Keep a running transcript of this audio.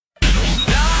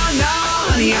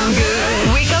feel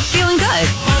good. Wake up feeling good.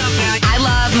 I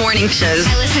love morning shows.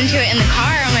 I listen to it in the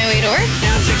car on my way to work.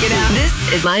 Now check it out. This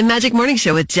is My Magic Morning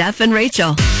Show with Jeff and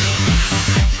Rachael.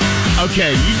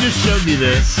 Okay, you just showed me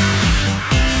this,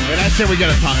 and I said we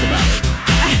got to talk about it.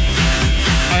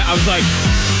 I was like,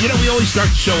 we always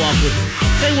start the show off with,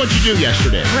 hey, what'd you do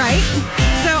yesterday? Right.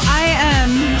 So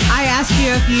I asked you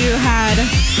if you had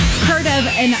heard of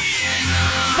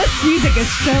this music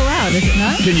is so loud, is it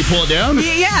not? Can you pull it down?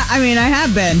 Yeah, I mean, I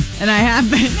have been, and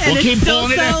Well, it's keep still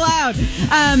pulling it so down. loud.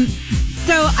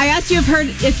 So I asked you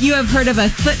if you have heard of a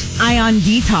foot ion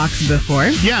detox before.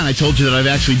 Yeah, and I told you that I've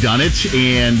actually done it,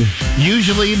 and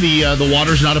usually the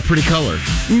water's not a pretty color.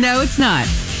 No, it's not.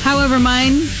 However,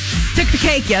 mine took the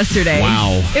cake yesterday.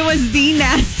 Wow. It was the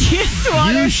nastiest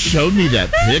water. You showed me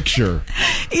that picture.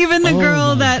 Even the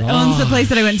girl that owns the place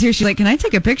that I went to, she's like, can I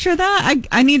take a picture of that?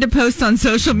 I need to post on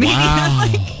social media. Wow.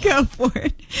 Like, go for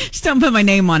it. Just don't put my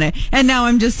name on it. And now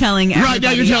I'm just telling everybody. Right,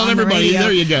 now you're telling on the everybody. radio.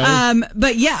 There you go.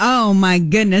 But yeah, oh my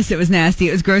goodness, it was nasty.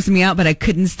 It was grossing me out, but I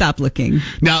couldn't stop looking.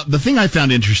 Now, the thing I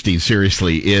found interesting,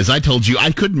 seriously, is I told you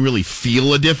I couldn't really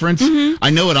feel a difference. Mm-hmm. I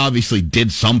know it obviously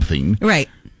did something. Right.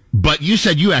 But you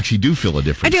said you actually do feel a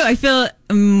difference. I do. I feel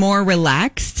more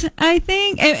relaxed, I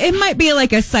think. It might be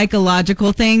like a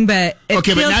psychological thing, but it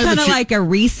feels kind of like a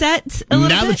reset a little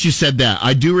bit. Now that you said that,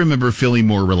 I do remember feeling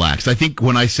more relaxed. I think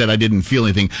when I said I didn't feel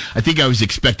anything, I think I was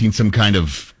expecting some kind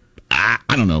of, I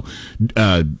don't know,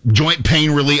 joint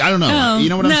pain relief. I don't know. Oh, you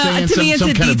know what I'm saying? To me, it's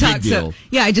some a kind detox. of big deal. So,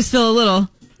 yeah, I just feel a little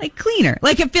like cleaner.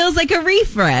 Like it feels like a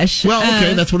refresh. Well,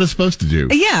 okay, that's what it's supposed to do.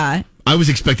 Yeah. I was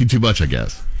expecting too much, I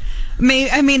guess.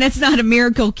 I mean, it's not a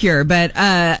miracle cure, but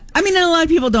a lot of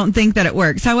people don't think that it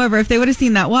works. However, if they would have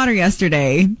seen that water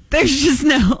yesterday, there's just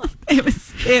no. It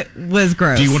was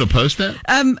gross. Do you want to post that?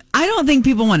 I don't think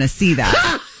people want to see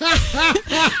that.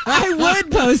 I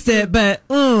would post it, but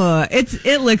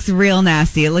it looks real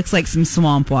nasty. It looks like some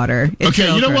swamp water. It's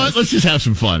okay, you know gross. what? Let's just have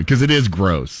some fun because it is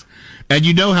gross. And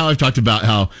you know how I've talked about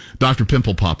how Dr.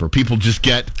 Pimple Popper, people just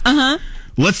get.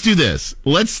 Let's do this.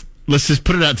 Let's just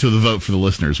put it out to the vote for the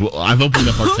listeners. Well, I've opened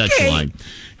up our text line.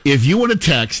 If you want to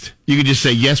text, you can just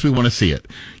say, yes, we want to see it.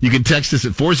 You can text us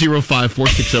at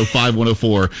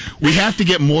 405-460-5104. We have to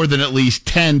get more than at least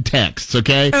 10 texts,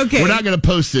 okay? Okay. We're not going to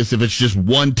post this if it's just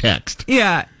one text.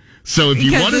 Yeah. So if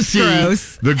you want to see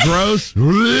the gross,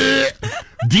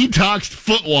 detoxed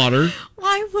foot water,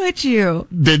 why would you?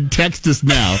 Then text us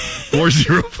now,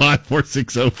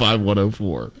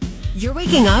 405-460-5104. You're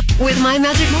waking up with My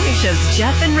Magic Morning Show's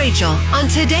Jeff and Rachael on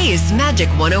today's Magic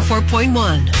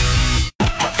 104.1.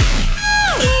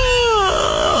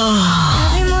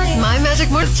 My Magic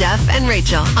Morning with Jeff and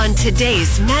Rachael on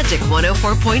today's Magic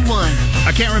 104.1.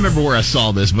 I can't remember where I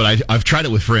saw this, but I've tried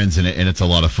it with friends, and it's a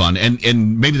lot of fun.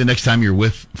 And maybe the next time you're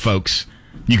with folks,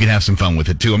 you can have some fun with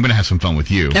it, too. I'm going to have some fun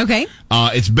with you. Okay.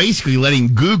 It's basically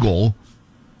letting Google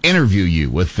interview you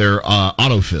with their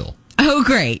autofill. Oh,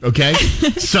 great. Okay.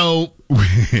 So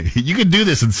you can do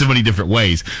this in so many different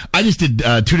ways. I just did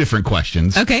 2 different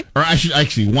questions. Okay. Or I should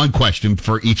actually, one question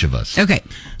for each of us. Okay.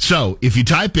 So if you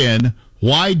type in,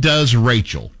 why does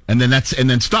Rachael? And then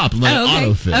stop and let it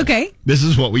autofill. Okay. This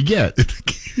is what we get.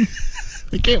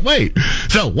 I can't wait.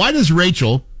 So why does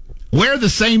Rachael wear the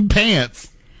same pants?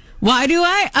 Why do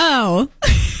I? Oh.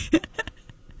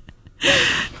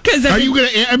 Are you going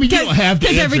to? I mean, you don't have to.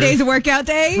 Because every day's a workout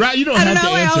day, right? You don't have to. I don't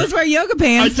know. I always wear yoga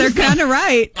pants. They're kind of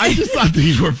right. I just thought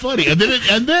these were funny, and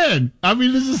then I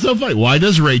mean, this is so funny. Why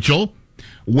does Rachael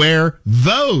wear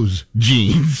those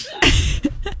jeans?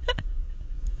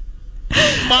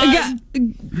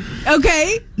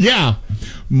 Okay. Yeah,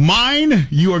 mine.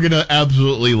 You are going to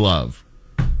absolutely love.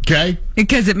 Okay,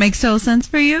 because it makes total sense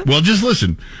for you. Well, just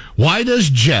listen. Why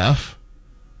does Jeff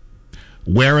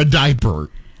wear a diaper?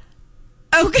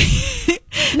 Okay.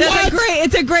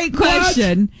 It's a great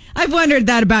question. What? I've wondered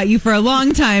that about you for a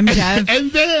long time, Jeff.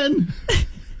 And then,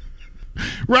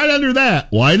 right under that,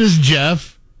 why does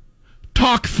Jeff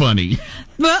talk funny?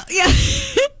 Well, yeah.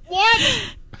 What?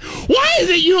 Why is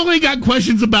it you only got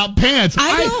questions about pants?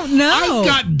 I don't know. I've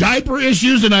got diaper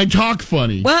issues and I talk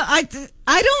funny. Well,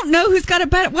 I don't know who's got a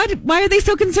better. Why are they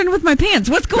so concerned with my pants?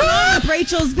 What's going on with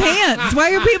Rachel's pants?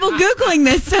 Why are people Googling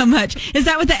this so much? Is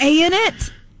that with the A in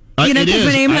it? Because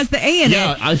the name has the A in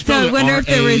it. So I wonder if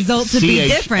the results would be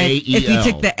different if you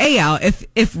took the A out.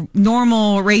 If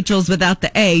normal Rachels without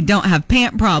the A don't have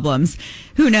pant problems,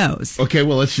 who knows? Okay,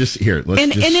 well, let's just and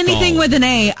anything with an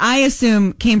A, I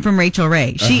assume came from Rachael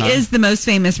Ray. She is the most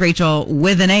famous Rachael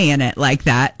with an A in it like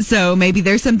that. So maybe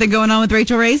there's something going on with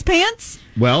Rachael Ray's pants?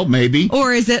 Well, maybe.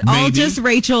 Or is it all just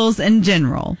Rachel's in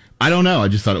general? I don't know. I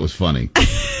just thought it was funny.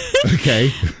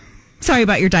 Okay. Sorry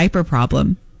about your diaper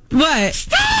problem. What?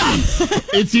 Stop!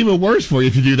 It's even worse for you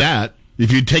if you do that.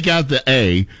 If you take out the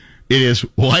A, it is,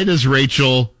 why does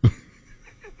Rachel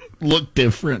look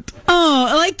different?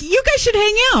 Oh, like you guys should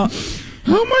hang out.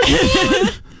 Oh my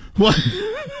God. What?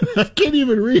 I can't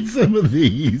even read some of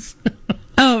these.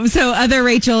 Oh, so other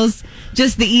Rachels,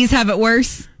 just the E's have it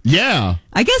worse? Yeah.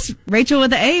 I guess Rachel with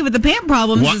the A with the pant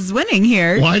problems is winning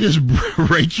here. Why does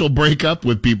Rachel break up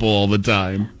with people all the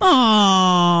time?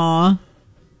 Aww.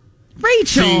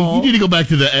 Rachel. See, you need to go back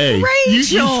to the A. Rachel. You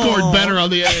scored better on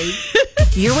the A.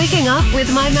 You're waking up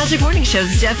with My Magic Morning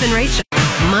Show's Jeff and Rachel.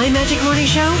 My Magic Morning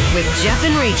Show with Jeff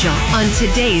and Rachel on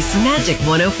today's Magic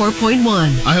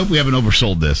 104.1. I hope we haven't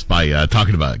oversold this by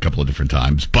talking about it a couple of different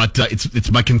times, but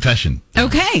it's my confession.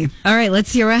 Okay. All right,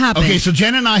 let's hear what happened. Okay, so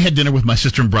Jen and I had dinner with my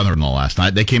sister and brother-in-law last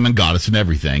night. They came and got us and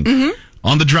everything. Mm-hmm.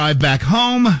 On the drive back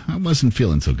home, I wasn't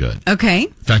feeling so good. Okay.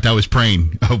 In fact, I was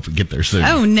praying, I hope we get there soon.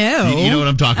 Oh, no. You know what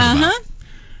I'm talking about.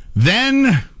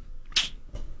 Then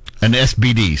an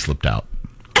SBD slipped out.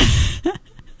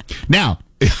 Now,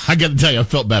 I got to tell you, I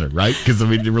felt better, right? Because I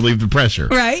mean, to relieve the pressure.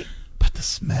 Right. But the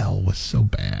smell was so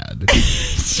bad.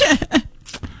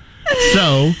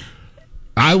 So,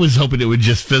 I was hoping it would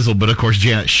just fizzle, but of course,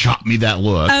 Janet shot me that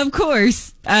look. Of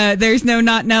course. There's no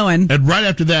not knowing. And right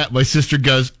after that, my sister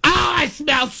goes, "Oh, I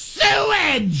smell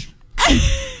sewage!"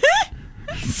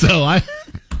 So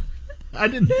I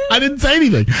didn't say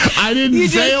anything. I didn't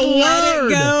say a word. Let it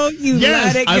go. You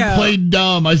yes, let it go. I played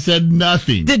dumb. I said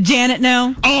nothing. Did Janet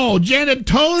know? Oh, Janet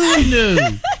totally knew.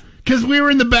 Because we were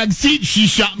in the back seat. She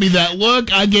shot me that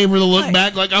look. I gave her the look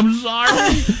back like, I'm sorry.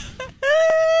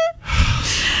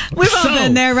 We've all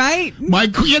been there, right?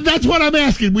 Yeah, that's what I'm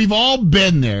asking. We've all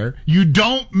been there. You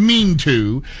don't mean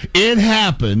to. It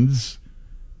happens.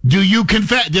 Do you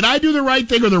confess? Did I do the right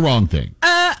thing or the wrong thing?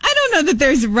 I don't know that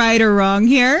there's right or wrong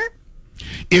here.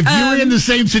 If you were in the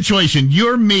same situation,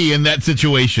 you're me in that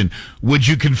situation, would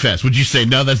you confess? Would you say,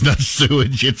 no, that's not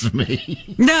sewage, it's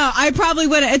me? No, I probably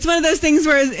wouldn't. It's one of those things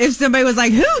where if somebody was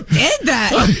like, who did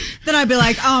that? Then I'd be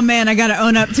like, oh man, I got to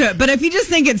own up to it. But if you just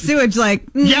think it's sewage, like,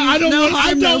 I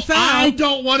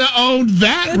don't want to own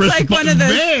that. It's like one of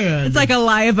those, it's like a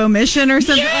lie of omission or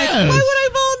something. Yes. Like, why would I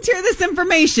volunteer this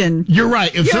information? You're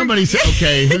right. If somebody said,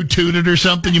 okay, who tooted or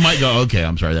something, you might go, okay,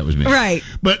 I'm sorry, that was me. Right.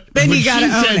 But then when you got to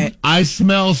own it. I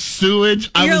smell sewage.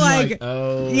 I You're was like,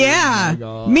 oh, yeah, my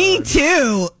God. Me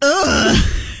too. Ugh.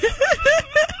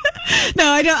 No,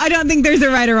 I don't think there's a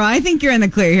right or wrong. I think you're in the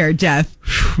clear here, Jeff.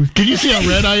 Can you see how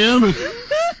red I am?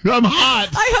 I'm hot.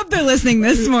 I hope they're listening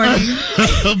this morning.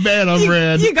 Oh, man, I'm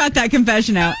red. You got that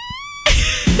confession out.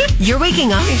 You're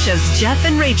waking up shows Jeff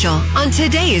and Rachel on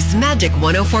today's Magic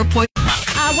 104.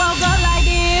 I woke up like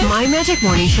this. My Magic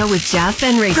Morning Show with Jeff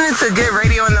and Rachel. It's a good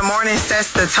radio in the morning,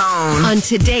 sets the tone. On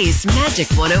today's Magic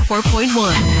 104.1.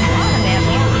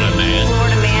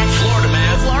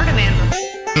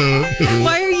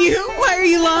 Why are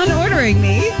you law and ordering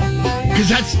me? Because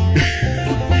that's...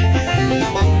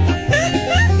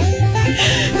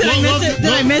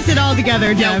 Did I miss it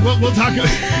altogether, Jeff? Yeah, we'll talk...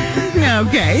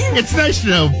 Okay. It's nice to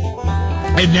know.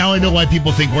 And now I know why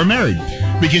people think we're married.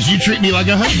 Because you treat me like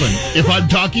a husband. If I'm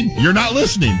talking, you're not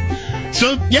listening.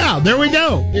 So, yeah, there we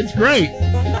go. It's great.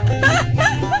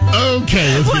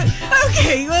 Okay.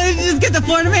 Okay, well, just get the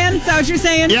Florida man? Is that what you're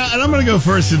saying? Yeah, and I'm going to go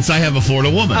first since I have a Florida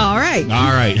woman. All right.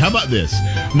 How about this?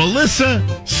 Melissa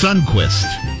Sundquist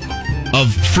of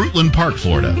Fruitland Park,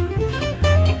 Florida,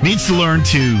 needs to learn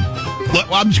to...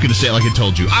 Well, I'm just going to say it like I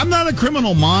told you. I'm not a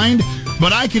criminal mind,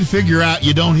 but I can figure out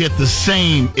you don't hit the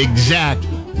same exact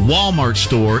Walmart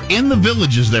store in the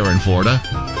villages there in Florida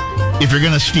if you're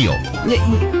going to steal.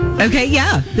 Okay,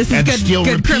 yeah. This is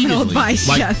good criminal advice,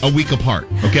 like Jeff. A week apart,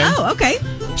 okay? Oh, okay.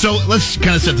 So let's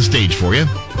kind of set the stage for you.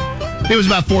 It was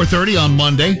about 4:30 on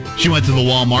Monday. She went to the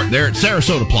Walmart there at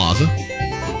Sarasota Plaza,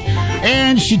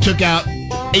 and she took out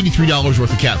 $83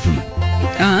 worth of cat food.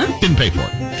 Uh-huh. Didn't pay for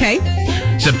it. Okay.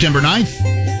 September 9th,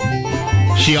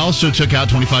 she also took out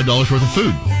 $25 worth of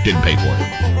food. Didn't pay for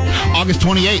it. August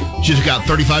 28th, she took out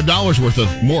 $35 worth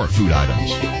of more food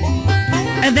items.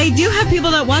 And they do have people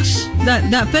that watch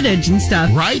that footage and stuff.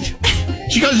 Right?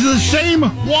 She goes to the same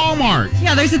Walmart.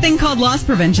 Yeah, there's a thing called loss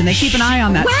prevention. They keep an eye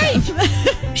on that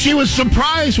stuff. She was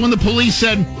surprised when the police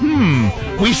said,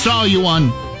 we saw you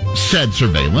on said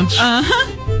surveillance.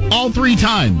 Uh-huh. All 3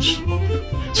 times.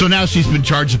 So now she's been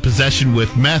charged of possession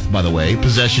with meth, by the way,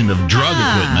 possession of drug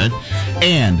equipment,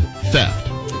 and theft.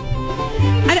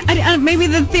 Maybe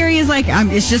the theory is like,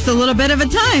 it's just a little bit of a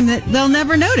time that they'll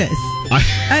never notice.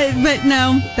 But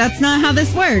no, that's not how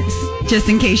this works, just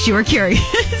in case you were curious.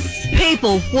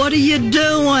 People, what are you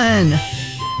doing?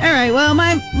 All right. Well,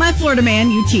 my Florida man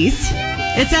you teased.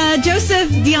 It's Joseph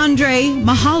DeAndre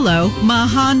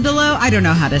Mahandalo. I don't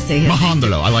know how to say his name.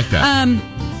 Mahandalo. I like that.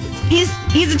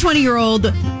 He's a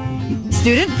 20-year-old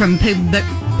student from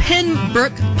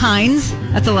Pembroke Pines.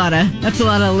 That's a lot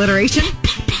of alliteration.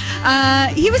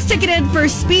 He was ticketed for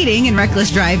speeding and reckless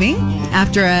driving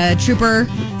after a trooper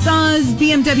saw his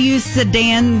BMW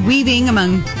sedan weaving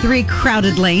among 3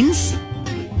 crowded lanes.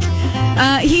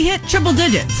 He hit triple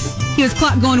digits. He was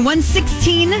clocked going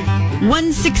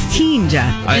 116,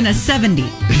 Jeff, in a 70.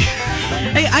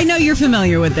 I know you're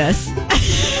familiar with this.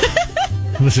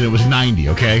 Listen, it was 90,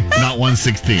 okay? Not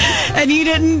 116. And you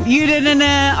didn't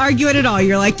argue it at all.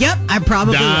 You're like, yep, I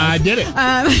probably was. I did it.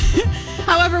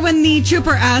 However, when the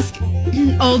trooper asked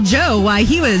old Joe why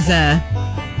he was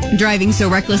driving so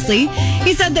recklessly,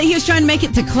 he said that he was trying to make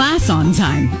it to class on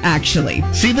time, actually.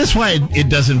 See, that's why it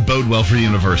doesn't bode well for the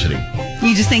university.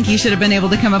 You just think you should have been able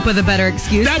to come up with a better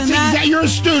excuse than that? Exactly. You're a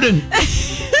student.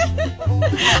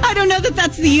 I don't know that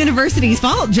that's the university's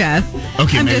fault, Jeff.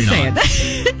 Okay, I'm maybe just saying.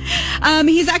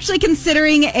 He's actually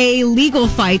considering a legal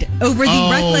fight over the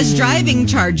reckless driving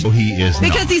charge. Oh, he is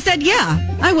because he said, yeah,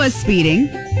 I was speeding,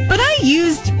 but I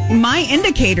used my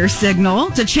indicator signal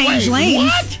to change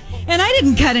lanes. What? And I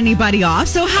didn't cut anybody off,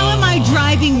 so how am I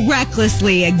driving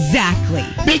recklessly exactly?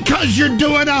 Because you're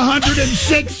doing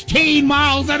 116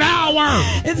 miles an hour.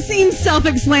 It seems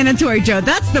self-explanatory, Joe.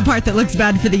 That's the part that looks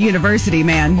bad for the university,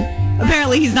 man.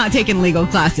 Apparently, he's not taking legal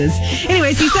classes.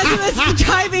 Anyways, he said he was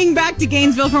driving back to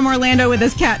Gainesville from Orlando with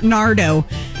his cat, Nardo.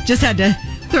 Just had to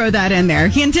throw that in there.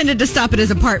 He intended to stop at his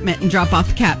apartment and drop off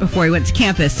the cat before he went to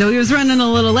campus, so he was running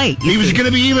a little late. He was going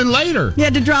to be even later. He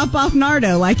had to drop off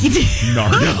Nardo like he did.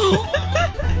 Nardo.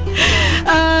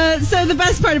 So the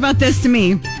best part about this to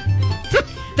me,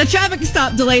 the traffic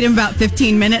stop delayed him about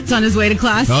 15 minutes on his way to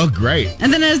class. Oh, great.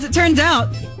 And then as it turns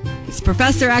out, his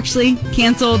professor actually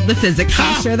canceled the physics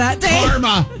lecture that day.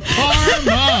 Karma!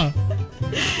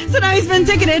 So now he's been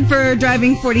ticketed for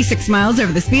driving 46 miles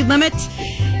over the speed limit.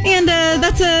 And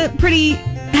that's a pretty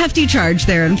hefty charge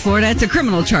there in Florida. It's a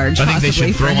criminal charge, I think they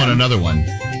should throw on another one.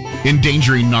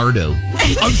 Endangering Nardo.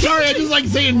 I'm sorry, I just like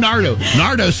saying Nardo.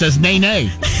 Nardo says nay,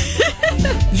 nay.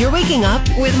 You're waking up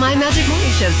with My Magic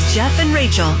Morning Show's Jeff and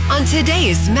Rachel on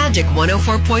today's Magic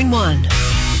 104.1.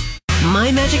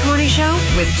 My Magic Morning Show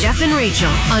with Jeff and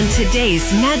Rachel on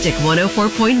today's Magic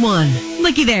 104.1.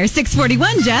 Looky there,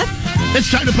 641, Jeff. It's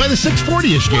time to play the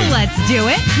 640-ish game. Well, let's do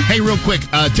it. Hey, real quick,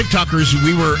 TikTokers,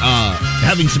 we were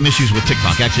having some issues with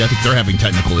TikTok. Actually, I think they're having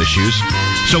technical issues.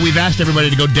 So we've asked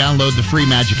everybody to go download the free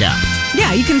Magic app.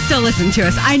 Yeah, you can still listen to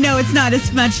us. I know it's not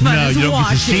as much fun as watching. No, you don't get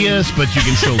to see us, but you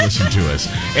can still listen to us.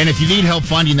 And if you need help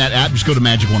finding that app, just go to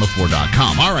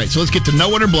magic104.com. All right, so let's get to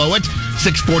Know It or Blow It.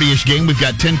 640-ish game. We've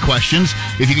got 10 questions.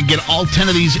 If you can get all 10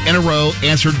 of these in a row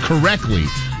answered correctly,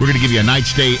 we're going to give you a night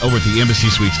stay over at the Embassy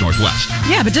Suites Northwest.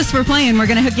 Yeah, but just for playing, we're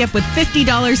going to hook you up with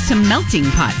 $50 to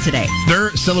Melting Pot today.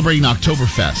 They're celebrating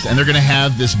Oktoberfest, and they're going to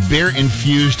have this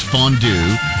beer-infused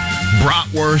fondue,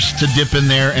 bratwurst to dip in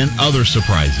there, and other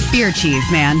surprises. Beer cheese,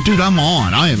 man. Dude, I'm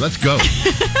on. Let's go.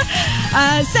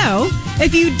 So,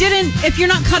 if you're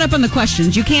not caught up on the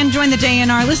questions, you can join the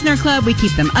JNR Listener Club. We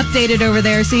keep them updated over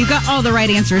there, so you've got all the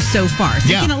right answers so far. So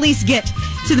you can at least get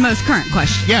to the most current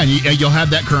question. Yeah, and you'll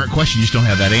have that current question. You just don't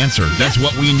have that answer. That's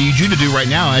what we need you to do right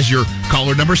now as your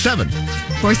caller number 7.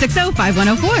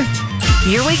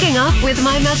 460-5104. You're waking up with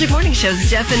My Magic Morning Show's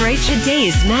Jeff and Rachel.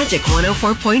 Today's Magic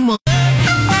 104.1.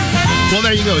 Well,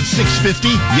 there you go. It's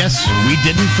 6:50. Yes, we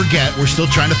didn't forget. We're still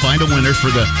trying to find a winner for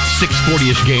the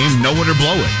 640-ish game. Know It or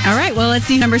Blow It. All right. Well, let's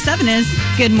see. Number 7 is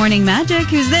Good Morning Magic.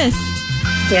 Who's this?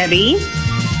 Debbie.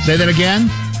 Say that again.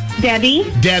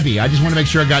 Debbie. Debbie. I just want to make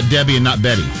sure I got Debbie and not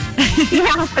Betty.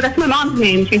 Yeah, that's my mom's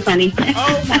name. She's funny.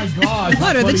 Oh, my God.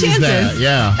 What are the chances?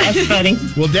 Yeah. That's funny.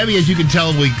 Well, Debbie, as you can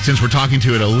tell, since we're talking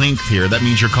to at a length here, that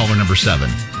means you're caller number 7.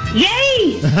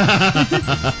 Yay!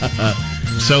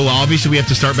 So, obviously, we have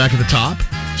to start back at the top.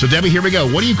 So, Debbie, here we go.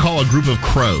 What do you call a group of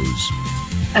crows?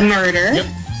 A murder. Yep.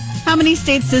 How many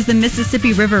states does the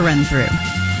Mississippi River run through?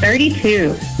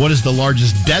 32. What is the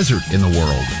largest desert in the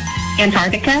world?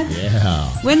 Antarctica. Yeah.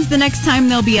 When's the next time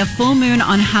there'll be a full moon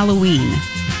on Halloween?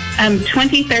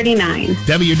 2039.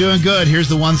 Debbie, you're doing good. Here's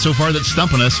the one so far that's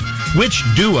stumping us. Which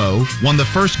duo won the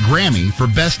first Grammy for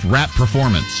Best Rap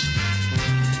Performance?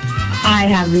 I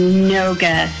have no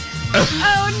guess.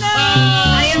 Oh, no!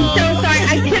 I am so sorry.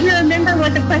 I couldn't remember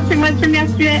what the question was from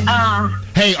yesterday.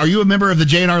 Hey, are you a member of the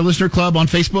JNR Listener Club on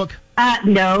Facebook?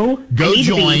 No. Go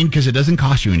join, because it doesn't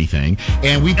cost you anything.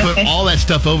 And we put all that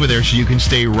stuff over there so you can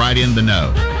stay right in the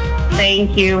know.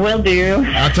 Thank you. Will do.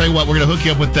 I'll tell you what, we're going to hook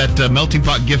you up with that Melting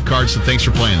Pot gift card, so thanks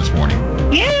for playing this morning.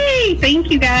 Yay!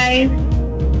 Thank you, guys.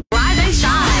 Rise and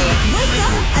shine. Wake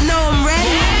up. I know I'm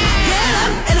ready. Get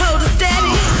up and hold it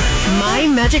steady. My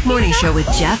Magic Morning Show with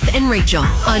Jeff and Rachel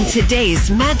on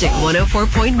today's Magic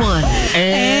 104.1.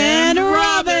 And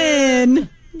Robin.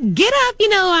 Get up, you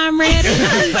know I'm ready.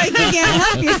 Like you can't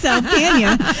help yourself, can you?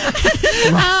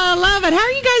 I love it. How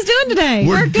are you guys doing today?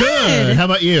 We're good. How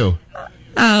about you?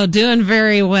 Oh, doing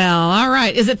very well. All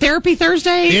right. Is it Therapy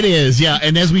Thursday? It is, yeah.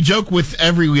 And as we joke with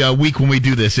every week when we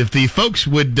do this, if the folks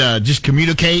would just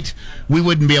communicate, we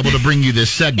wouldn't be able to bring you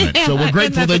this segment. So we're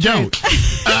grateful they don't.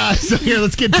 So here,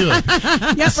 let's get to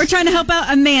it. Yep, we're trying to help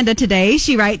out Amanda today.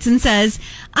 She writes and says,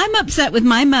 I'm upset with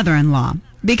my mother-in-law.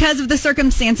 Because of the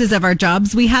circumstances of our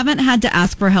jobs, we haven't had to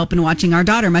ask for help in watching our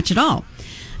daughter much at all.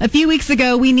 A few weeks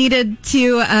ago, we needed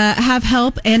to have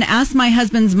help and asked my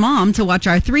husband's mom to watch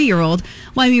our 3-year-old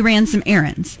while we ran some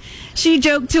errands. She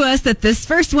joked to us that this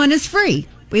first one is free.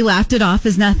 We laughed it off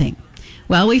as nothing.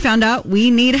 Well, we found out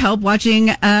we need help watching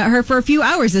her for a few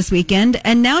hours this weekend,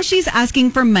 and now she's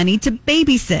asking for money to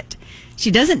babysit.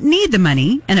 She doesn't need the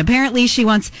money, and apparently she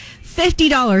wants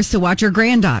 $50 to watch her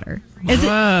granddaughter. Is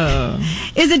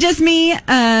it just me?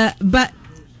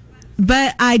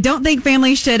 But I don't think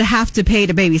families should have to pay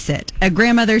to babysit. A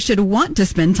grandmother should want to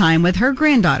spend time with her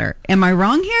granddaughter. Am I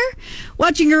wrong here?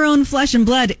 Watching your own flesh and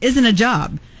blood isn't a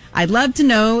job. I'd love to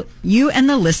know you and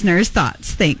the listeners'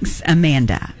 thoughts. Thanks,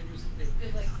 Amanda.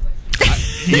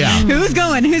 Yeah. Who's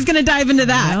going to dive into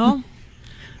that? Well,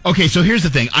 Okay, so here's the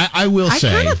thing. I will say...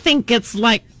 I kind of think it's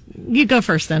like... You go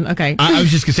first then. Okay. I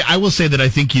was just going to say, I will say that I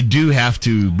think you do have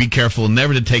to be careful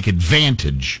never to take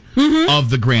advantage of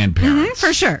the grandparents.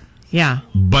 For sure. Yeah.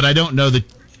 But I don't know that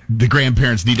the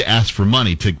grandparents need to ask for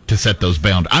money to set those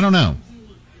bounds. I don't know.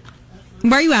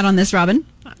 Where are you at on this, Robin?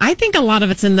 I think a lot of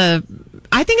it's in the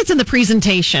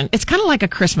presentation. It's kind of like a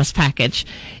Christmas package.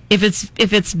 If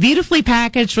it's beautifully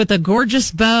packaged with a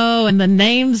gorgeous bow and the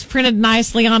names printed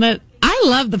nicely on it, I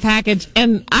love the package,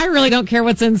 and I really don't care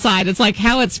what's inside. It's like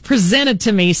how it's presented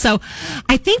to me. So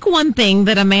I think one thing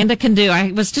that Amanda can do,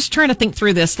 I was just trying to think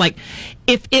through this, like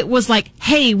if it was like,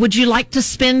 hey, would you like to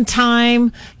spend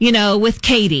time, with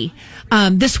Katie?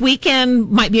 This weekend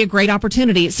might be a great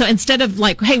opportunity. So instead of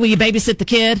like, hey, will you babysit the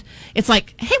kid? It's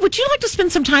like, hey, would you like to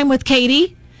spend some time with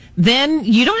Katie? Then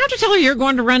you don't have to tell her you're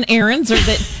going to run errands or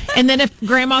that. And then if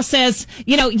grandma says,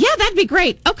 yeah, that'd be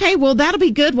great. Okay, well, that'll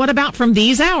be good. What about from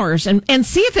these hours? And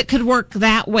see if it could work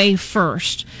that way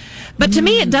first. But to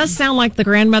me, it does sound like the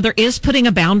grandmother is putting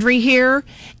a boundary here.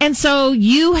 And so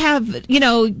you have,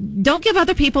 don't give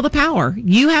other people the power.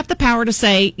 You have the power to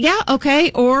say, yeah, okay,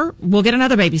 or we'll get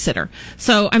another babysitter.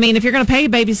 So, I mean, if you're going to pay a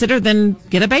babysitter, then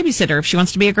get a babysitter. If she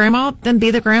wants to be a grandma, then be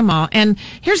the grandma. And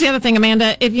here's the other thing,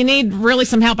 Amanda. If you need really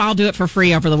some help, I'll do it for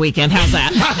free over the weekend. How's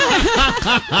that?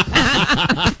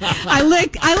 I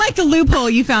like the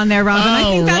loophole you found there, Robin. I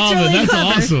think that's Robin, really that's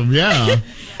clever. awesome. Yeah.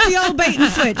 The old bait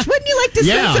and switch. Wouldn't you like to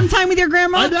spend some time with your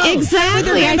grandma? I know.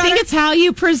 Exactly. I think it's how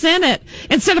you present it.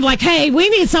 Instead of like, hey, we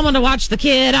need someone to watch the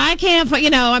kid. I can't,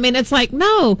 it's like,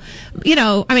 no,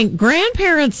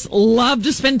 grandparents love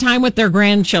to spend time with their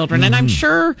grandchildren. And I'm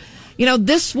sure,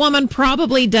 this woman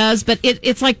probably does, but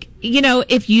it's like,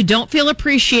 if you don't feel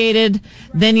appreciated,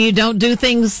 then you don't do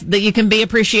things that you can be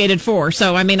appreciated for.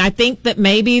 So, I think that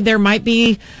maybe there could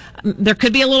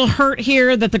be a little hurt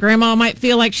here that the grandma might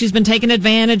feel like she's been taken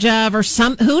advantage of or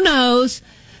who knows.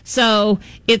 So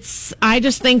I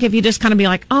just think if you just kind of be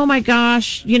like, oh my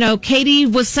gosh, Katie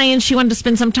was saying she wanted to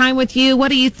spend some time with you. What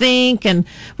do you think? And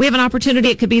we have an opportunity.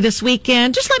 It could be this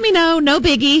weekend. Just let me know. No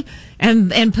biggie.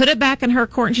 And put it back in her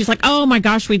court. And she's like, oh my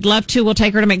gosh, we'd love to. We'll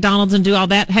take her to McDonald's and do all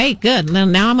that. Hey, good.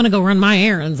 And now I'm going to go run my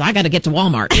errands. I got to get to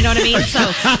Walmart. You know what I mean? So,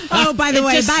 oh, by the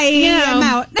way, bye. I'm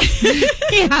out.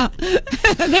 Yeah.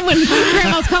 Then when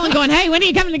grandma's calling going, hey, when are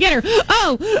you coming to get her?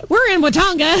 Oh, we're in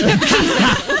Watonga.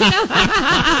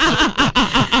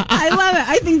 I love it.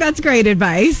 I think that's great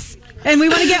advice. And we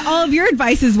want to get all of your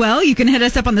advice as well. You can hit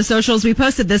us up on the socials. We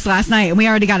posted this last night, and we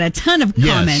already got a ton of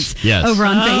comments over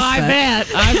on Facebook. I bet.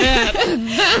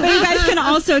 But you guys can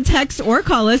also text or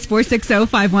call us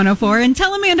 460-5104 and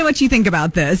tell Amanda what you think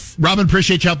about this. Robin,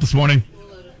 appreciate your help this morning.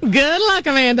 Good luck,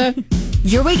 Amanda.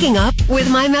 You're waking up with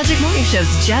My Magic Morning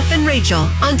Show's Jeff and Rachel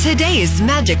on today's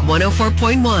Magic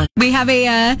 104.1. We have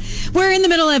We're in the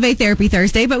middle of a Therapy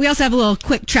Thursday, but we also have a little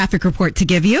quick traffic report to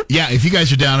give you. Yeah, if you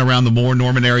guys are down around the Moore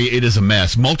Norman area, it is a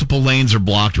mess. Multiple lanes are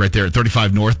blocked right there at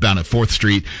 35 northbound at 4th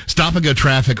Street. Stop and go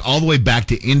traffic all the way back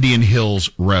to Indian Hills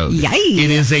Road. Yay.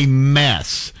 It is a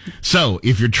mess. So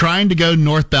if you're trying to go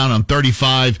northbound on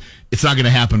 35, it's not going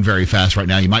to happen very fast right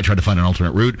now. You might try to find an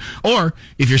alternate route. Or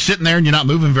if you're sitting there and you're not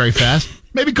moving very fast,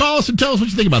 maybe call us and tell us what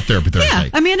you think about Therapy Thursday. Yeah,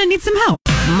 Amanda needs some help.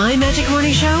 My Magic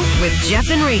Morning Show with Jeff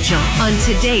and Rachel on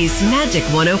today's Magic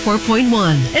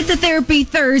 104.1. It's a Therapy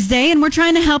Thursday, and we're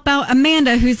trying to help out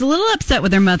Amanda, who's a little upset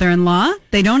with her mother-in-law.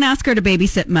 They don't ask her to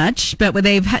babysit much, but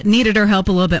they've needed her help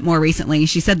a little bit more recently.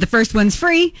 She said the first one's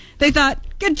free. They thought,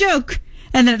 good joke.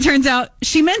 And then it turns out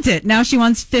she meant it. Now she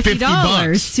wants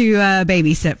 $50 to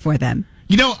babysit for them.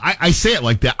 You know, I say it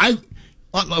like that.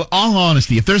 All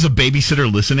honesty, if there's a babysitter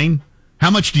listening, how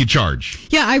much do you charge?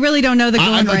 Yeah, I really don't know the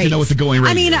going rate. I'd like to know what the going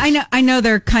rate is. I mean, I know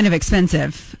they're kind of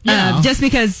expensive. Yeah. Just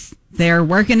because they're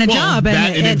working a job.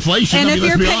 And inflation, and if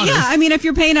you're paying, yeah, I mean, if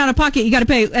you're paying out of pocket, you got to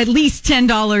pay at least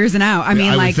 $10 an hour. I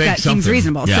mean, that seems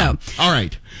reasonable. Yeah. So, all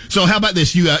right. So how about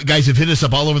this? You guys have hit us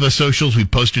up all over the socials. We've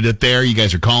posted it there. You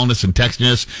guys are calling us and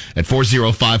texting us at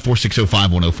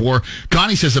 405-460-5104.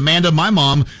 Connie says, Amanda, my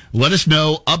mom let us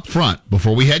know up front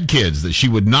before we had kids that she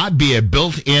would not be a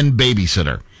built-in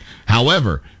babysitter.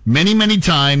 However, many, many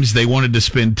times they wanted to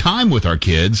spend time with our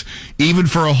kids, even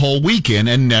for a whole weekend,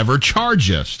 and never charge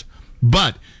us.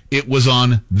 But it was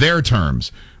on their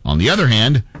terms. On the other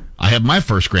hand, I have my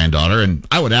first granddaughter, and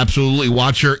I would absolutely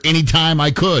watch her anytime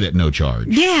I could at no charge.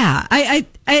 Yeah, I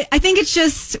think it's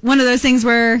just one of those things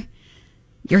where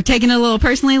you're taking it a little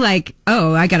personally, like,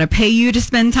 oh, I got to pay you to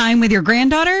spend time with your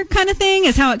granddaughter kind of thing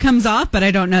is how it comes off, but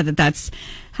I don't know that that's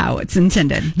how it's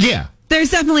intended. Yeah.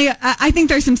 There's definitely, I think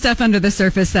there's some stuff under the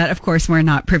surface that, of course, we're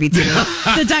not privy to.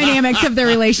 The dynamics of the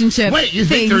relationship. Wait, you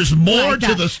think there's more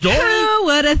to the story? Who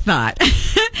would have thought?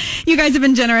 You guys have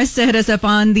been generous to hit us up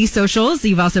on the socials.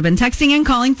 You've also been texting and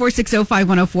calling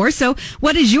 460-5104. So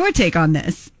what is your take on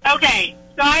this? Okay,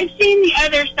 so I've seen the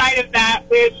other side of that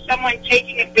with someone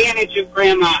taking advantage of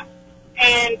Grandma.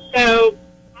 And so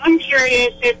I'm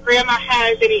curious if Grandma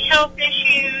has any health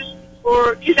issues.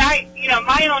 Or, because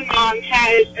my own mom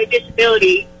has a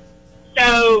disability,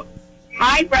 so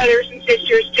my brothers and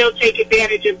sisters still take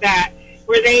advantage of that,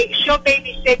 where she'll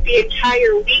babysit the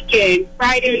entire weekend,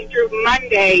 Friday through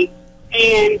Monday,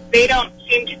 and they don't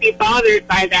seem to be bothered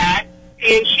by that.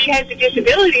 And she has a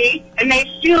disability, and they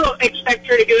still expect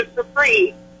her to do it for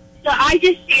free. So I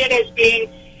just see it as being,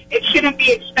 it shouldn't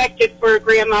be expected for a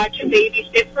grandma to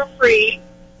babysit for free,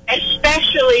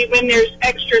 especially when there's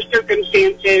extra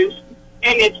circumstances.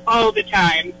 And it's all the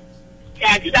time.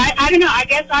 Yeah, because I don't know. I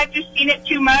guess I've just seen it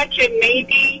too much, and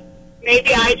maybe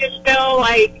I just feel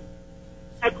like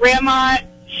a grandma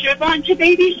should want to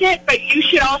babysit, but you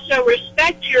should also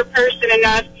respect your person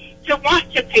enough to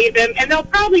want to pay them, and they'll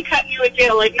probably cut you a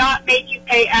deal and not make you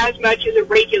pay as much as a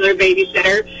regular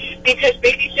babysitter, because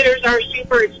babysitters are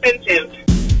super expensive.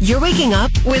 You're waking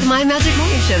up with My Magic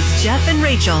Morning Show's Jeff and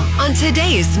Rachel on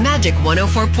today's Magic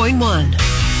 104.1.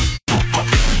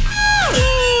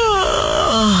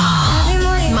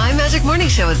 My Magic Morning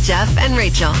Show with Jeff and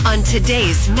Rachel on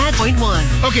today's Magic 1.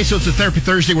 Okay, so it's a Therapy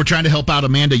Thursday. We're trying to help out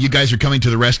Amanda. You guys are coming to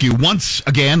the rescue once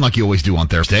again, like you always do on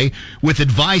Thursday, with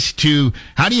advice to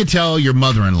how do you tell your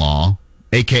mother-in-law,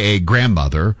 a.k.a.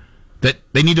 grandmother, that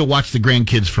they need to watch the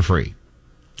grandkids for free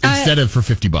instead of for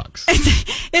 $50.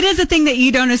 It is a thing that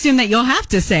you don't assume that you'll have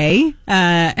to say,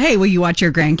 hey, will you watch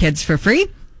your grandkids for free?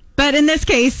 But in this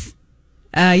case...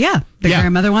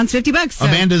 grandmother wants $50. So.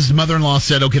 Amanda's mother-in-law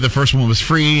said, okay, the first one was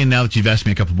free, and now that you've asked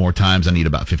me a couple more times, I need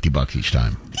about $50 each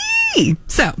time.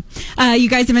 So, you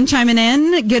guys have been chiming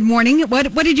in. Good morning.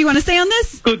 What did you want to say on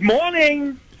this? Good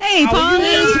morning. Hey,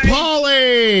 Paulie.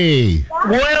 Paulie.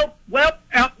 Well,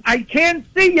 I can't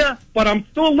see you, but I'm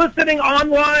still listening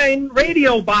online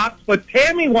radio box. But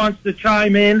Tammy wants to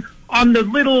chime in on the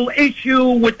little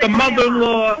issue with the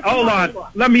mother-in-law. Hold on.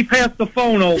 Let me pass the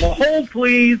phone over. Hold,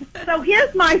 please. So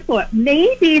here's my thought.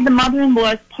 Maybe the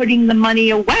mother-in-law is putting the money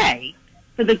away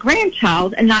for the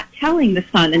grandchild and not telling the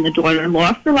son and the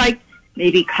daughter-in-law for,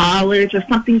 maybe college or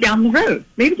something down the road.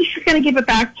 Maybe she's going to give it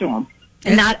back to him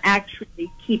and not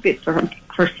actually keep it for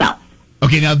herself.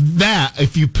 Okay, now that,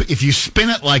 if you spin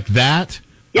it like that,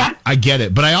 yeah, I get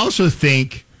it. But I also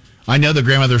think... I know the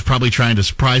grandmother's probably trying to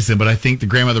surprise them, but I think the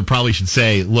grandmother probably should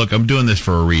say, look, I'm doing this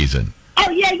for a reason.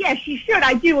 Oh, yeah, she should.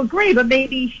 I do agree, but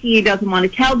maybe she doesn't want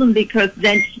to tell them because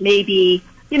then maybe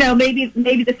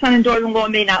the son and daughter-in-law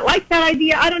may not like that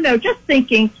idea. I don't know, just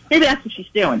thinking. Maybe that's what she's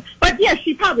doing. But, yeah,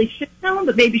 she probably should tell them,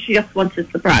 but maybe she just wants to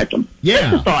surprise them.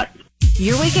 Yeah. Just a thought.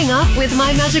 You're waking up with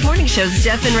My Magic Morning Show's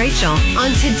Jeff and Rachel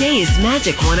on today's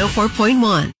Magic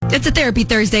 104.1. It's a Therapy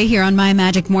Thursday here on My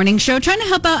Magic Morning Show, trying to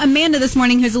help out Amanda this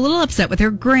morning, who's a little upset with her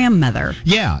grandmother.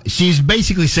 Yeah, she's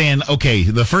basically saying, okay,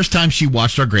 the first time she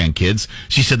watched our grandkids,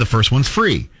 she said the first one's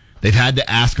free. They've had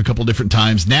to ask a couple different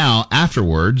times now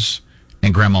afterwards,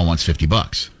 and grandma wants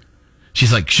 $50.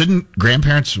 She's like, shouldn't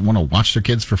grandparents want to watch their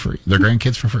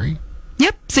grandkids for free?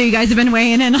 Yep. So you guys have been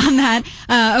weighing in on that.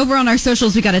 Over on our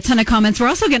socials, we got a ton of comments. We're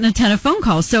also getting a ton of phone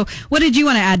calls. So what did you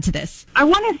want to add to this? I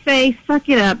want to say, suck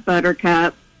it up,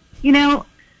 Buttercup. You know,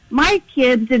 my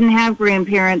kids didn't have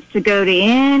grandparents to go to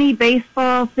any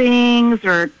baseball things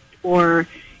or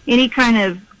any kind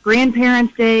of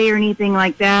grandparents' day or anything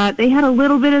like that. They had a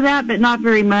little bit of that, but not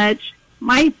very much.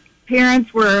 My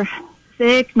parents were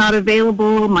sick, not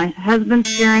available. My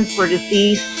husband's parents were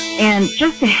deceased. And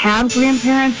just to have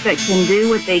grandparents that can do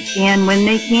what they can when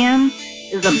they can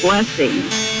is a blessing.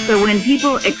 So when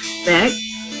people expect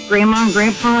grandma and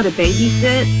grandpa to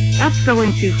babysit, that's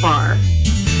going too far.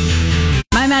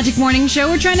 My Magic Morning Show,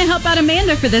 we're trying to help out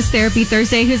Amanda for this Therapy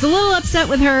Thursday, who's a little upset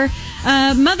with her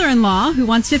mother-in-law who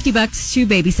wants $50 to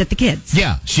babysit the kids.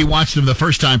 Yeah, she watched them the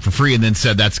first time for free and then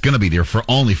said that's going to be their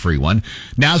only free one.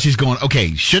 Now she's going,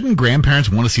 okay, shouldn't grandparents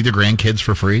want to see their grandkids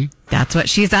for free? That's what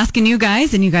she's asking you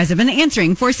guys, and you guys have been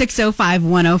answering.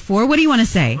 460-5104. What do you want to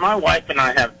say? My wife and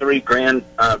I have three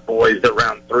boys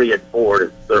around 3 and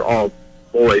 4. They're all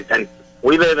boys, and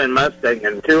we live in Mustang,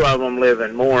 and 2 of them live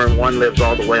in Moore, and 1 lives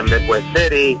all the way in Midwest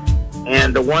City.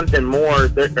 And the ones in Moore,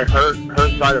 her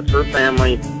side of her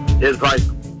family is right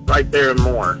there in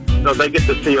Moore. So they get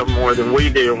to see them more than we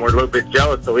do, and we're a little bit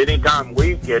jealous. So anytime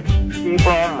we get to keep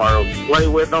them or play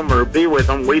with them or be with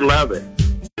them, we love it.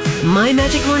 My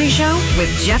Magic Morning Show with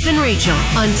Jeff and Rachel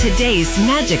on today's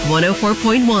Magic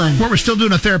 104.1. Well, we're still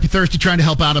doing a Therapy Thursday trying to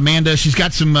help out Amanda. She's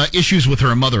got some issues with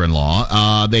her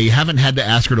mother-in-law. They haven't had to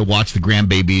ask her to watch the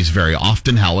grandbabies very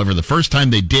often. However, the first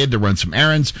time they did to run some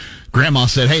errands, Grandma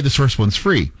said, hey, this first one's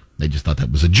free. They just thought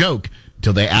that was a joke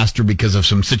until they asked her because of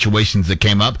some situations that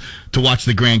came up to watch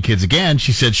the grandkids again.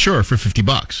 She said, sure, for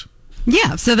 $50.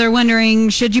 Yeah, so they're wondering,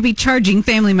 should you be charging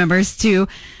family members to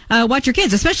watch your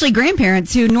kids, especially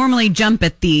grandparents who normally jump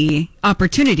at the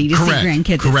opportunity to see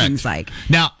grandkids, it seems like.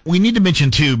 Now, we need to mention,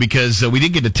 too, because we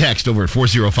did get a text over at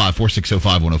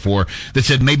 405-460-5104 that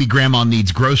said maybe grandma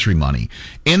needs grocery money.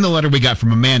 In the letter we got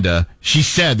from Amanda, she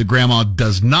said the grandma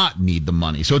does not need the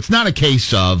money. So it's not a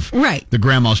case of the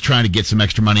grandma's trying to get some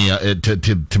extra money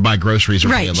to buy groceries or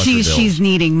pay electric bills. She's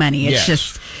needing money. It's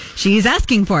just she's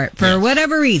asking for it for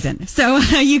whatever reason. So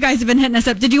you guys have been hitting us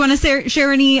up. Did you want to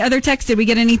share any other texts? Did we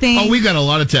get anything? Oh, we got a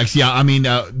lot of texts. Yeah, I mean,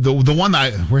 the one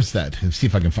where's that? Let's see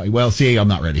if I can find. Well, see, I'm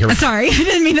not ready. Here we go. Sorry, I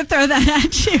didn't mean to throw that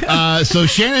at you. So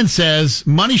Shannon says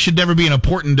money should never be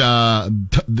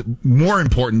more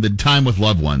important than time with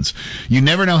loved ones. You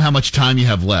never know how much time you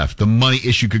have left. The money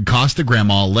issue could cost the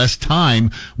grandma less time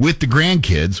with the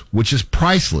grandkids, which is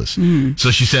priceless.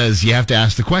 So she says you have to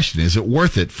ask the question: is it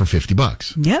worth it for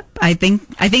 $50? Yep, I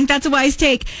think that's a wise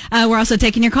take. We're also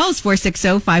taking your calls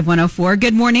 460-5104.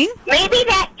 Good morning. Maybe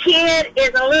that kid is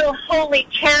a little holy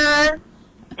terror,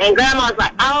 and Grandma's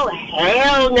like, oh,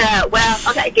 hell no. Well,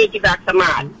 okay, $50 a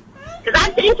month. Because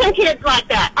I've seen some kids like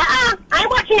that. I ain't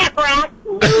watching that brat.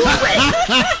 No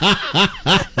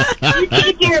way. You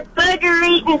keep your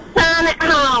booger-eating son at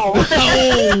home.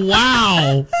 Oh,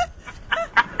 wow.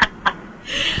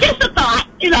 Just a thought.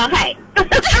 Hey.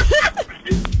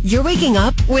 You're waking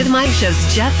up with My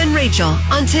Show's Jeff and Rachel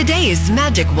on today's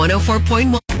Magic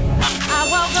 104.1.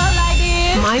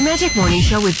 My Magic Morning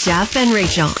Show with Jeff and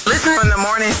Rachel. Listen when the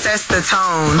morning sets the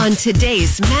tone. On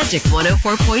today's Magic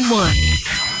 104.1.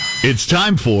 It's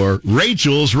time for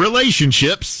Rachel's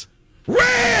Relationships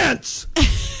Rants!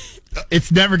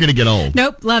 It's never going to get old.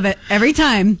 Nope, love it. Every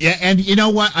time. Yeah, and you know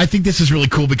what? I think this is really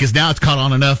cool because now it's caught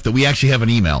on enough that we actually have an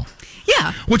email.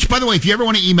 Yeah. Which, by the way, if you ever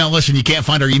want to email us and you can't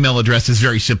find our email address, it's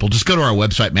very simple. Just go to our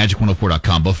website,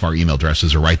 magic104.com. Both of our email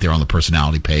addresses are right there on the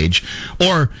personality page.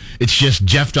 Or it's just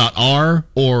jeff.r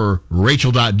or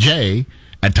rachel.j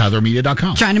at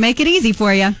tylermedia.com. Trying to make it easy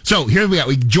for you. So here we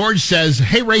go. George says,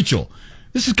 hey, Rachel,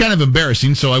 this is kind of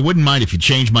embarrassing, so I wouldn't mind if you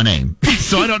changed my name.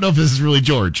 So I don't know if this is really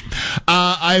George.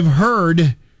 I've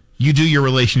heard you do your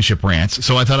relationship rants,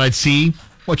 so I thought I'd see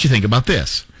what you think about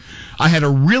this. I had a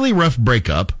really rough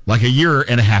breakup like a year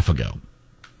and a half ago.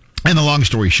 And the long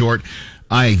story short,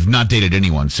 I've not dated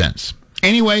anyone since.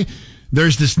 Anyway,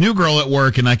 there's this new girl at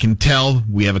work, and I can tell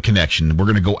we have a connection. We're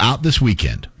going to go out this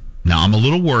weekend. Now, I'm a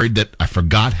little worried that I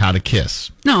forgot how to kiss.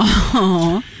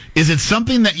 No. Is it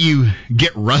something that you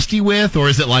get rusty with, or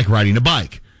is it like riding a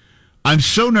bike? I'm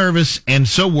so nervous and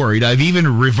so worried. I've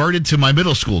even reverted to my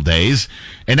middle school days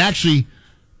and actually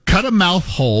cut a mouth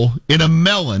hole in a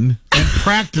melon and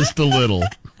practiced a little.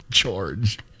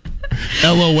 George.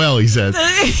 LOL, he says.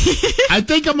 I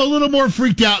think I'm a little more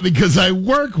freaked out because I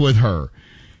work with her.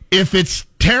 If it's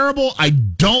terrible, I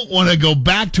don't want to go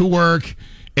back to work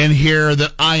and hear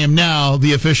that I am now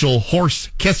the official horse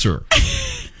kisser.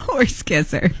 Horse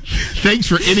kisser. Thanks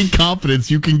for any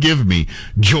confidence you can give me,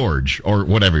 George, or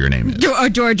whatever your name is. Or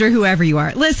George, or whoever you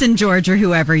are. Listen, George, or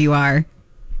whoever you are.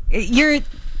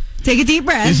 Take a deep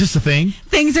breath. Is this the thing?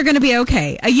 Things are going to be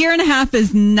okay. A year and a half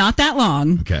is not that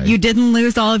long. Okay. You didn't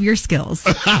lose all of your skills.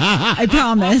 I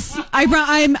promise.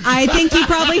 I think you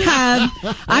probably have.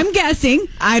 I'm guessing.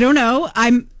 I don't know.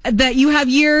 That you have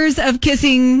years of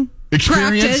kissing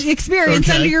experience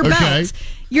under your belt.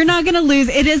 You're not going to lose.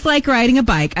 It is like riding a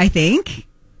bike, I think.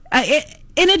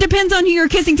 And it depends on who you're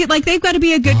kissing to. Like, they've got to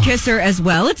be a good kisser as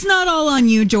well. It's not all on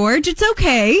you, George. It's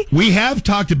okay. We have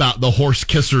talked about the horse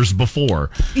kissers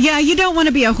before. Yeah, you don't want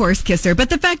to be a horse kisser. But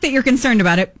the fact that you're concerned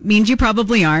about it means you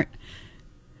probably aren't.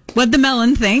 What'd the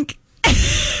melon think?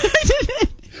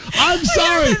 I'm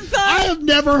sorry. I have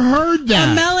never heard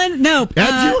that. A melon? No.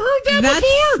 Have you heard that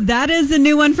before? That is a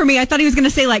new one for me. I thought he was going to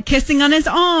say, like, kissing on his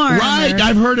arm. Right.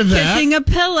 I've heard of that. Kissing a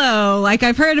pillow. Like,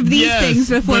 I've heard of these things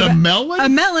before. But a melon? A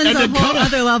melon's a whole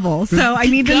other level. So I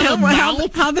need to know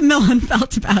how the melon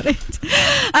felt about it.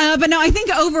 But no, I think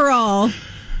overall,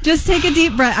 just take a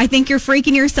deep breath. I think you're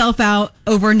freaking yourself out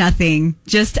over nothing.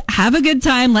 Just have a good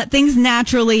time. Let things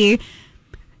naturally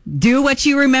do what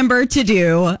you remember to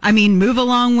do. I mean, move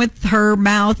along with her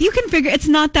mouth. You can figure it's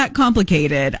not that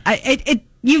complicated.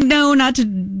 Not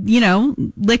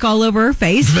to, lick all over her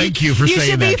face. Thank you for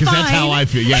saying that, because that's how I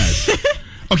feel. Yes.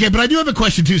 Okay, but I do have a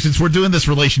question, too, since we're doing this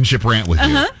relationship rant with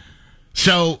you.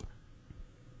 So,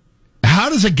 how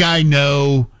does a guy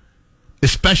know,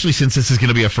 especially since this is going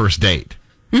to be a first date,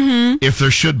 if there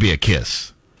should be a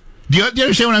kiss? Do you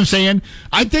understand what I'm saying?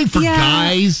 I think for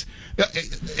guys,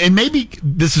 and maybe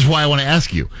this is why I want to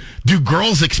ask you, do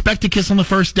girls expect a kiss on the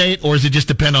first date, or does it just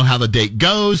depend on how the date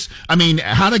goes? I mean,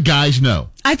 how do guys know?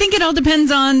 I think it all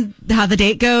depends on how the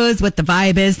date goes, what the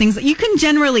vibe is, things you can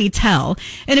generally tell.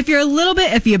 And if you're a little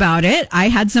bit iffy about it, I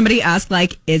had somebody ask,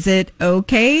 like, is it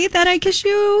okay that I kiss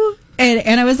you?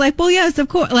 And I was like, well, yes, of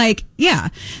course. Like, yeah.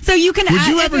 So you can. Would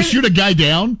you ever shoot a guy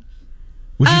down?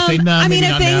 Would you say no? I mean,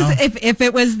 if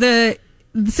it was the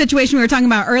situation we were talking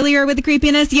about earlier with the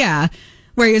creepiness,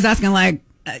 where he was asking, like,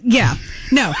 no.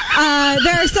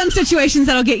 There are some situations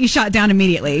that'll get you shot down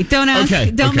immediately. Don't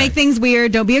ask. Don't make things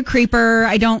weird. Don't be a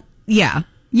creeper.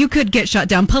 You could get shot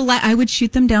down. I would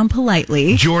shoot them down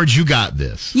politely. George, you got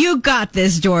this. You got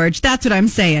this, George. That's what I'm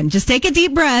saying. Just take a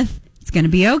deep breath. It's going to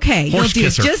be okay. You'll do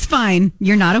just fine.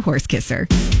 You're not a horse kisser.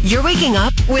 You're waking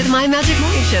up with My Magic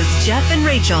Morning Show's Jeff and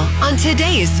Rachel on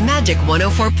today's Magic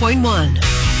 104.1.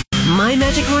 My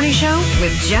Magic Morning Show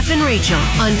with Jeff and Rachel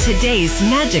on today's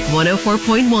Magic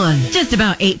 104.1. Just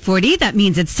about 8:40. That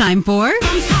means it's time for...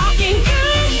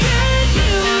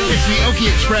 It's the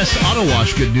Okie Express Auto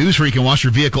Wash. Good news, where you can wash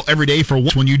your vehicle every day for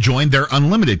once when you join their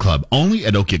Unlimited Club. Only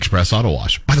at Okie Express Auto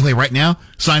Wash. By the way, right now,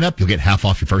 sign up. You'll get half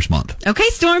off your first month. Okay,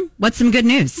 Storm, what's some good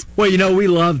news? Well, we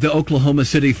love the Oklahoma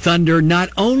City Thunder, not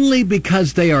only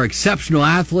because they are exceptional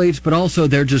athletes, but also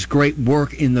they're just great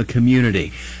work in the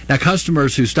community. Now,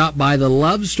 customers who stopped by the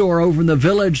Love Store over in the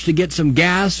Village to get some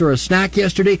gas or a snack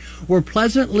yesterday were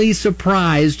pleasantly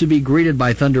surprised to be greeted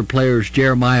by Thunder players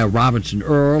Jeremiah Robinson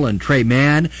Earl and Trey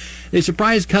Mann. They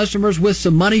surprised customers with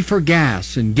some money for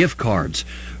gas and gift cards.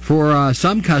 For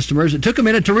some customers, it took a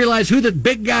minute to realize who the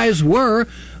big guys were.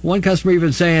 One customer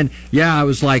even saying, I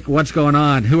was like, what's going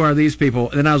on? Who are these people?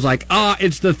 And then I was like,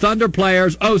 it's the Thunder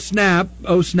players. Oh, snap.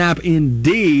 Oh, snap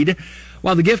indeed.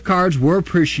 While the gift cards were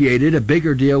appreciated, a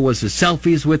bigger deal was the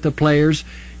selfies with the players.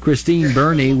 Christine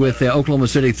Burney with the Oklahoma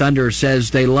City Thunder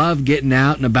says they love getting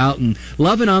out and about and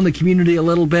loving on the community a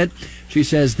little bit. She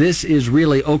says this is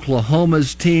really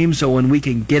Oklahoma's team, so when we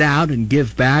can get out and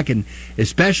give back and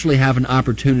especially have an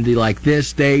opportunity like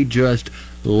this, they just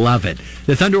love it.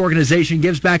 The Thunder organization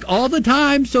gives back all the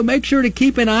time, so make sure to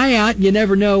keep an eye out. You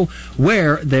never know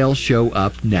where they'll show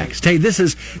up next. Hey, this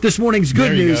is this morning's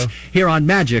good news here on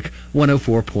Magic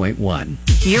 104.1.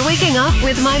 You're waking up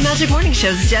with My Magic Morning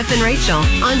Show's Jeff and Rachel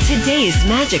on today's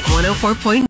Magic 104.1.